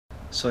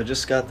So I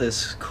just got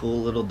this cool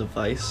little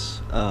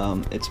device.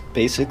 It's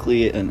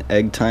basically an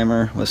egg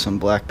timer with some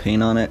black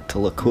paint on it to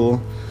look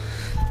cool.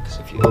 Because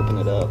if you open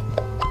it up,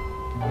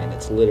 and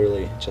it's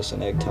literally just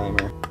an egg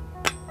timer.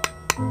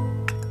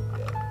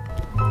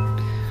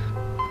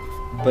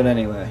 But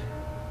anyway,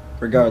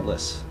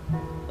 regardless,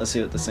 let's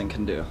see what this thing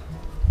can do.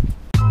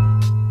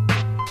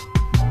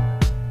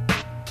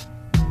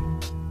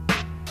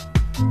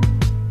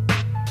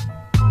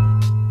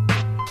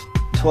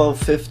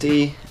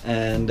 $12.50,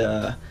 and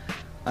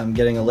I'm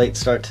getting a late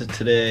start to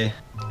today.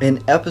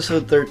 In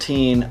episode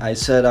 13, I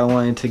said I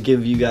wanted to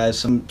give you guys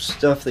some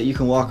stuff that you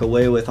can walk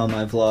away with on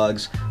my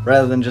vlogs,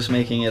 rather than just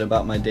making it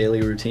about my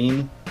daily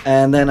routine.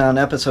 And then on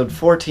episode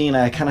 14,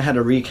 I kind of had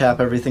to recap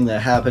everything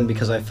that happened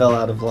because I fell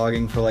out of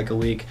vlogging for like a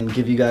week, and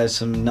give you guys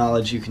some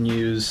knowledge you can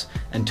use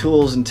and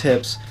tools and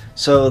tips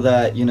so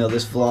that, you know,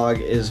 this vlog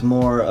is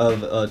more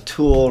of a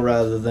tool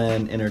rather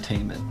than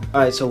entertainment.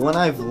 Alright, so when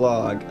I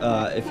vlog,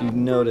 if you've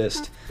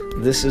noticed,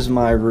 this is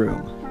my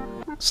room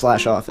 /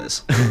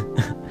 office.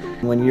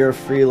 When you're a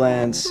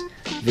freelance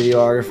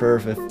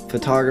videographer,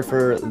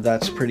 photographer,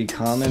 that's pretty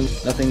common.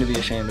 Nothing to be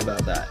ashamed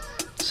about that.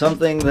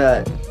 Something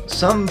that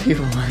some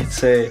people might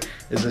say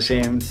is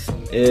ashamed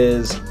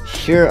is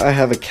here I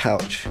have a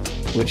couch,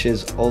 which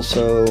is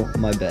also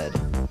my bed.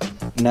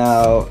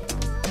 Now,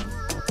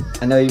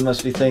 I know you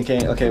must be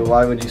thinking, okay,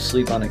 why would you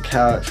sleep on a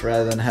couch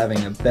rather than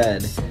having a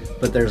bed?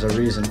 But there's a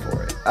reason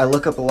for it. I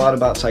look up a lot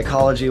about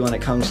psychology when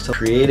it comes to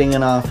creating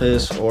an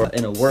office or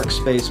in a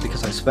workspace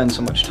because I spend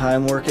so much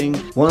time working.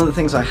 One of the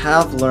things I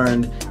have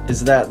learned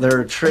is that there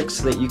are tricks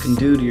that you can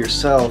do to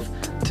yourself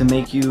to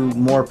make you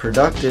more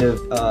productive.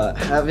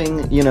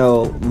 Having, you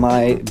know,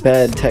 my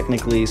bed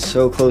technically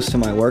so close to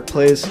my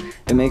workplace,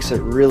 it makes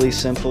it really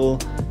simple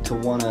to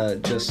want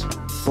to just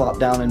flop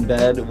down in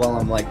bed while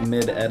I'm like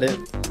mid-edit.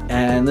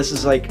 And this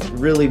is like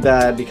really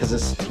bad because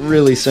it's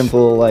really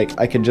simple, like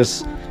I could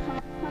just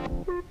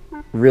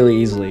really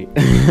easily.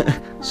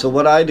 So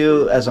what I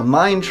do as a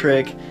mind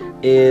trick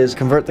is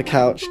convert the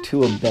couch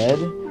to a bed,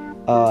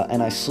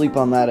 and I sleep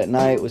on that at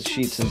night with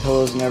sheets and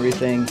pillows and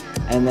everything,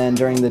 and then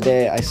during the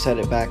day I set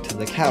it back to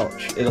the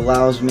couch. It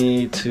allows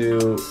me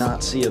to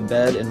not see a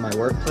bed in my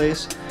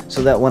workplace,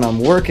 so that when I'm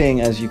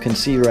working, as you can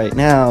see right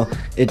now,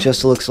 it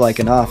just looks like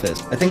an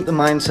office. I think the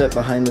mindset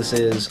behind this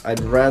is I'd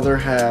rather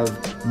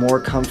have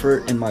more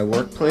comfort in my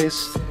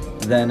workplace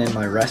than in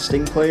my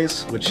resting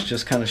place, which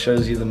just kind of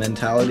shows you the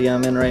mentality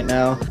I'm in right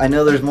now. I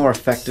know there's more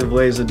effective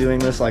ways of doing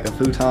this, like a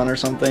futon or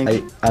something.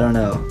 I don't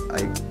know.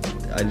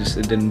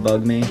 It didn't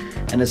bug me.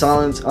 And it's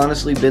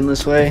honestly been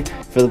this way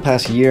for the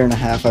past year and a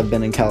half I've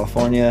been in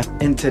California.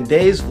 In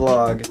today's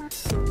vlog,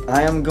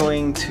 I am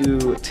going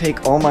to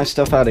take all my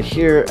stuff out of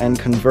here and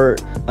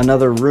convert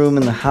another room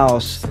in the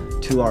house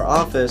to our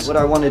office. What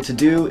I wanted to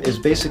do is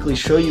basically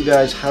show you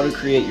guys how to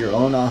create your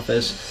own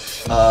office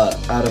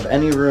out of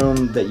any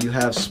room that you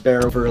have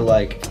spare for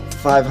like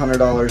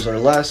 $500 or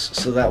less,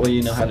 so that way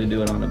you know how to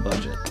do it on a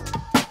budget.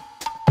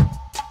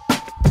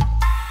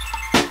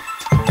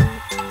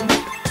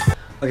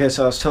 Okay,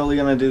 so I was totally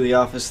gonna do the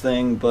office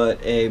thing, but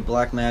a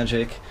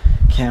Blackmagic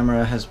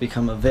camera has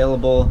become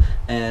available,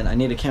 and I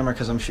need a camera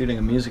because I'm shooting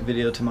a music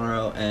video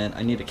tomorrow, and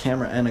I need a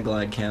camera and a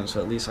glide cam,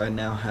 so at least I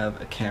now have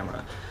a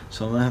camera.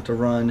 So I'm gonna have to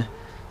run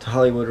to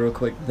Hollywood real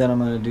quick, then I'm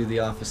gonna do the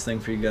office thing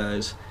for you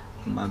guys.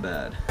 My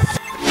bad.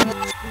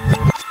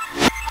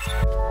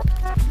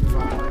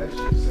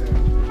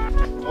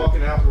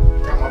 Walking out,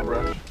 got my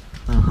brush.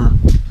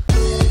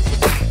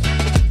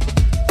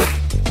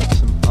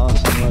 Some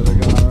awesome weather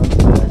going on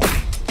today.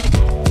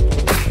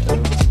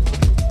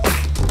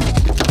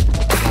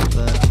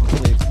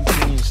 Hopefully it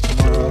continues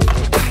tomorrow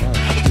for our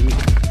shoot.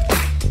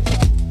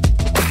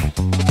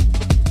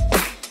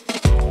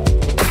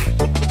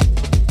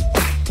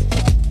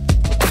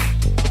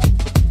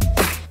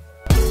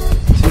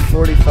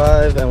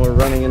 2:45, and we're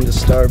running into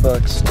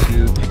Starbucks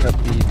to pick up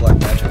the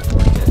Blackmagic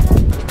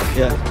 4K.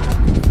 Yeah.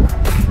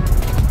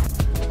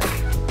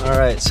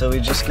 Alright, so we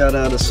just got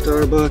out of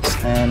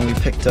Starbucks and we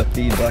picked up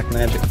the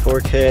Blackmagic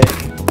 4K.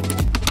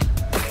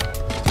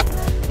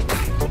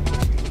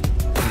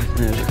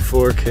 Blackmagic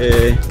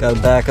 4K, got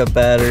a backup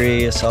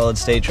battery, a solid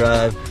state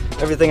drive,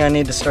 everything I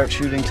need to start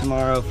shooting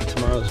tomorrow for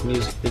tomorrow's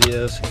music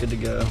video, so good to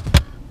go.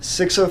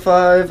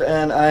 6:05,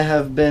 and I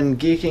have been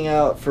geeking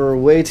out for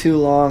way too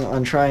long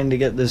on trying to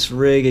get this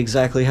rig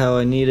exactly how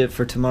I need it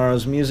for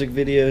tomorrow's music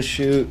video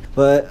shoot.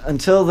 But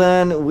until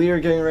then, we are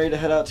getting ready to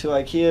head out to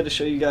IKEA to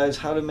show you guys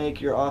how to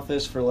make your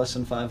office for less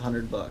than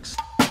 500 bucks.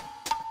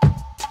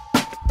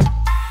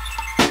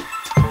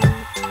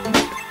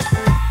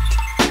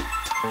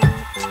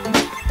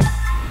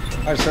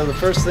 Alright, so the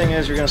first thing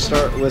is you're going to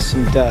start with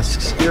some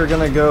desks. You're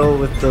going to go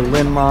with the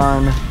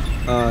Linmon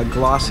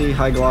glossy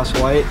high gloss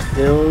white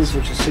bills,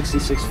 which is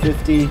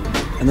 $66.50,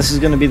 and this is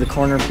going to be the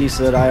corner piece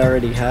that I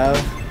already have,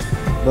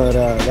 but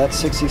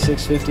that's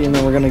 $66.50, and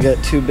then we're going to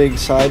get two big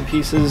side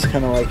pieces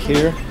kind of like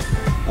here,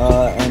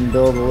 and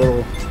build a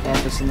little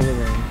office in the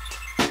living room.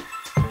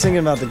 Thinking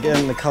about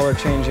getting the color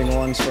changing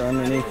ones for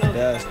underneath the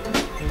desk.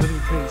 It would be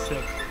pretty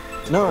sick.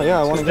 No, yeah,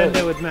 I want to then get.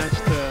 they would match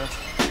the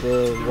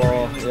the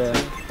wall, yeah.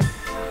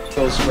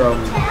 Goes from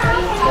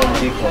Home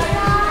Depot.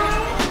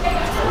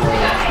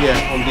 Yeah,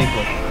 Home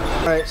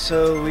Depot. Alright,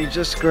 so we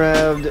just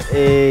grabbed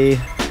a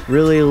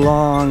really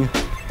long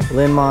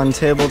Linmon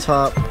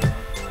tabletop.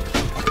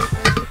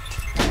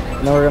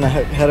 Now we're gonna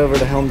head over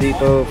to Home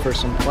Depot for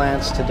some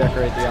plants to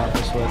decorate the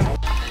office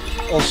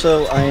with.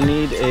 Also, I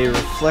need a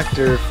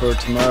reflector for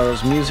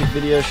tomorrow's music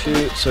video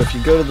shoot, so if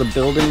you go to the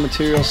building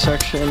materials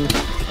section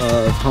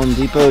of Home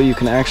Depot, you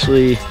can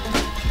actually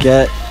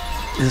get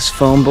this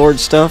foam board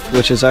stuff,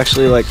 which is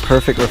actually like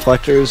perfect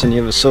reflectors, and you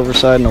have a silver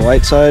side and a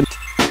white side.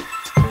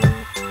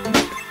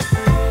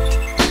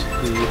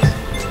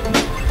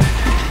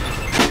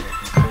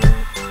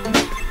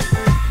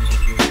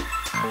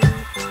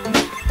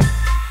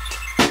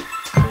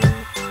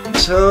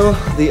 So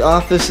the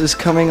office is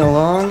coming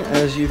along,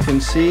 as you can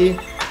see.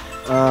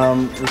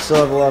 We still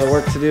have a lot of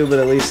work to do, but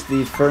at least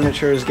the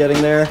furniture is getting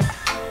there.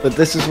 But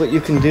this is what you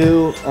can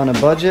do on a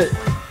budget,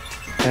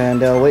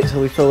 and wait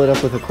till we fill it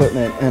up with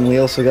equipment. And we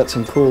also got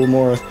some cool,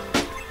 more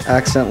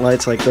accent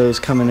lights like those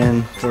coming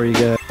in for you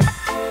guys.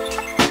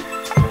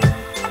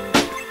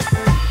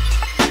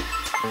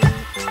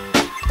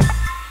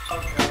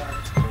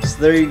 So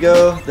there you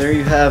go, there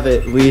you have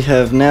it. We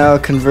have now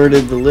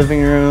converted the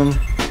living room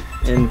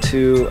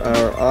into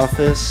our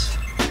office,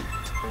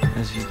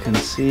 as you can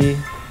see.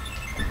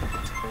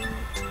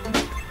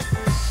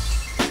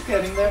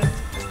 Getting there.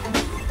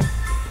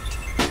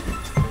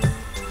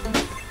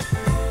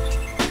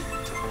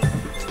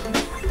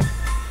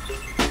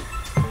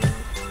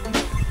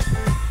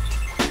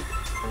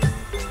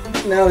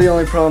 Now the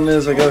only problem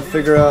is I gotta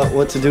figure out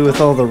what to do with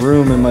all the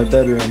room in my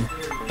bedroom.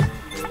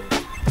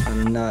 I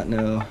do not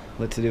know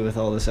what to do with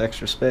all this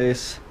extra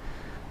space.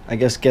 I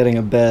guess getting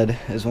a bed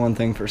is one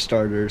thing for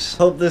starters.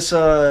 Hope this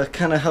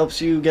kind of helps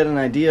you get an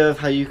idea of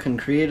how you can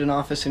create an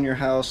office in your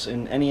house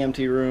in any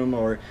empty room,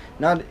 or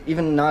not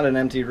an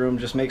empty room,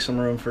 just make some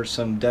room for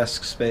some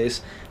desk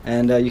space,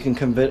 and you can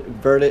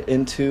convert it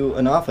into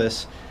an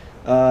office.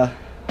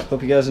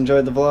 Hope you guys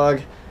enjoyed the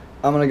vlog.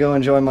 I'm gonna go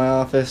enjoy my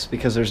office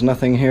because there's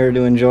nothing here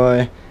to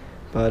enjoy,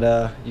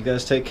 but you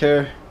guys take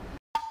care.